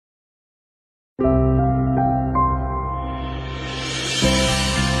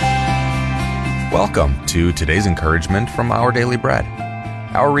Welcome to today's encouragement from Our Daily Bread.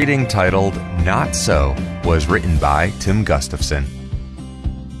 Our reading titled, Not So, was written by Tim Gustafson.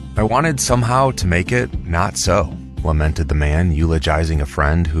 I wanted somehow to make it not so, lamented the man eulogizing a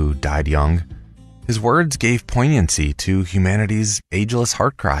friend who died young. His words gave poignancy to humanity's ageless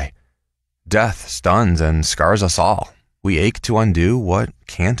heart cry. Death stuns and scars us all. We ache to undo what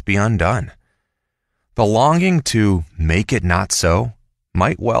can't be undone. The longing to make it not so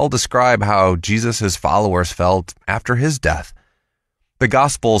might well describe how Jesus' followers felt after his death. The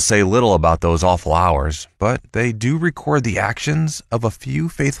Gospels say little about those awful hours, but they do record the actions of a few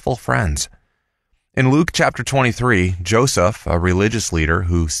faithful friends. In Luke chapter 23, Joseph, a religious leader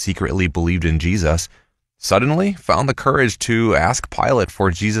who secretly believed in Jesus, suddenly found the courage to ask Pilate for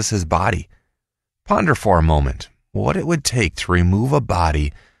Jesus' body. Ponder for a moment what it would take to remove a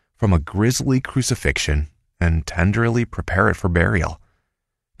body from a grisly crucifixion and tenderly prepare it for burial.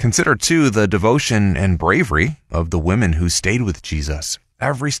 Consider, too, the devotion and bravery of the women who stayed with Jesus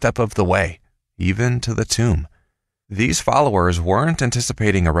every step of the way, even to the tomb. These followers weren't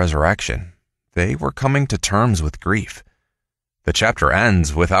anticipating a resurrection. They were coming to terms with grief. The chapter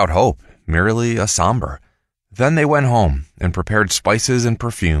ends without hope, merely a somber. Then they went home and prepared spices and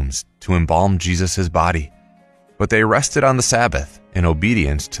perfumes to embalm Jesus' body. But they rested on the Sabbath in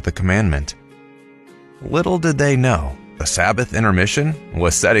obedience to the commandment. Little did they know, the Sabbath intermission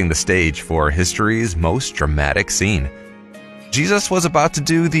was setting the stage for history's most dramatic scene. Jesus was about to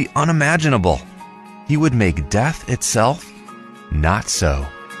do the unimaginable. He would make death itself not so.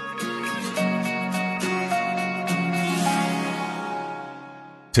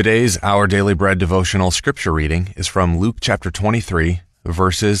 Today's Our Daily Bread devotional scripture reading is from Luke chapter 23,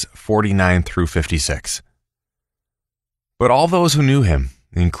 verses 49 through 56. But all those who knew him,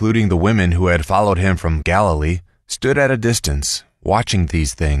 including the women who had followed him from Galilee, stood at a distance, watching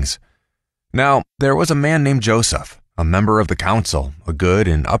these things. Now there was a man named Joseph, a member of the council, a good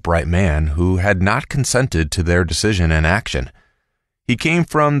and upright man who had not consented to their decision and action. He came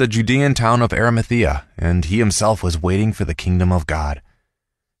from the Judean town of Arimathea, and he himself was waiting for the kingdom of God.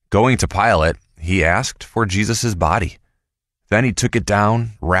 Going to Pilate, he asked for Jesus' body. Then he took it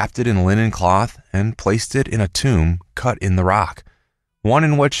down, wrapped it in linen cloth, and placed it in a tomb cut in the rock, one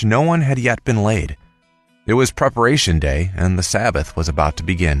in which no one had yet been laid. It was preparation day, and the Sabbath was about to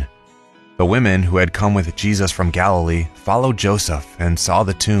begin. The women who had come with Jesus from Galilee followed Joseph and saw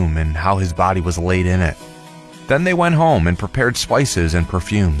the tomb and how his body was laid in it. Then they went home and prepared spices and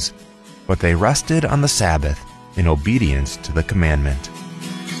perfumes, but they rested on the Sabbath in obedience to the commandment.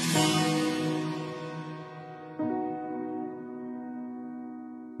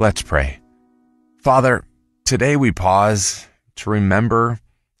 Let's pray. Father, today we pause to remember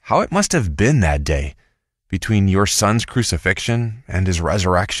how it must have been that day between your Son's crucifixion and his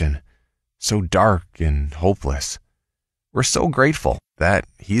resurrection, so dark and hopeless. We're so grateful that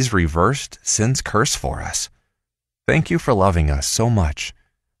he's reversed sin's curse for us. Thank you for loving us so much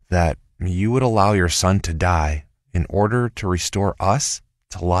that you would allow your Son to die in order to restore us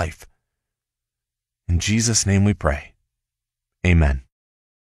to life. In Jesus' name we pray. Amen.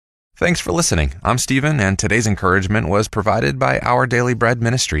 Thanks for listening. I'm Stephen, and today's encouragement was provided by Our Daily Bread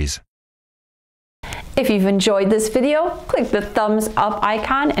Ministries. If you've enjoyed this video, click the thumbs up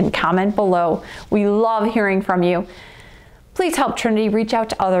icon and comment below. We love hearing from you. Please help Trinity reach out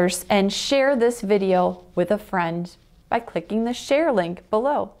to others and share this video with a friend by clicking the share link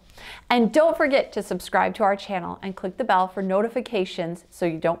below. And don't forget to subscribe to our channel and click the bell for notifications so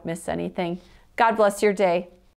you don't miss anything. God bless your day.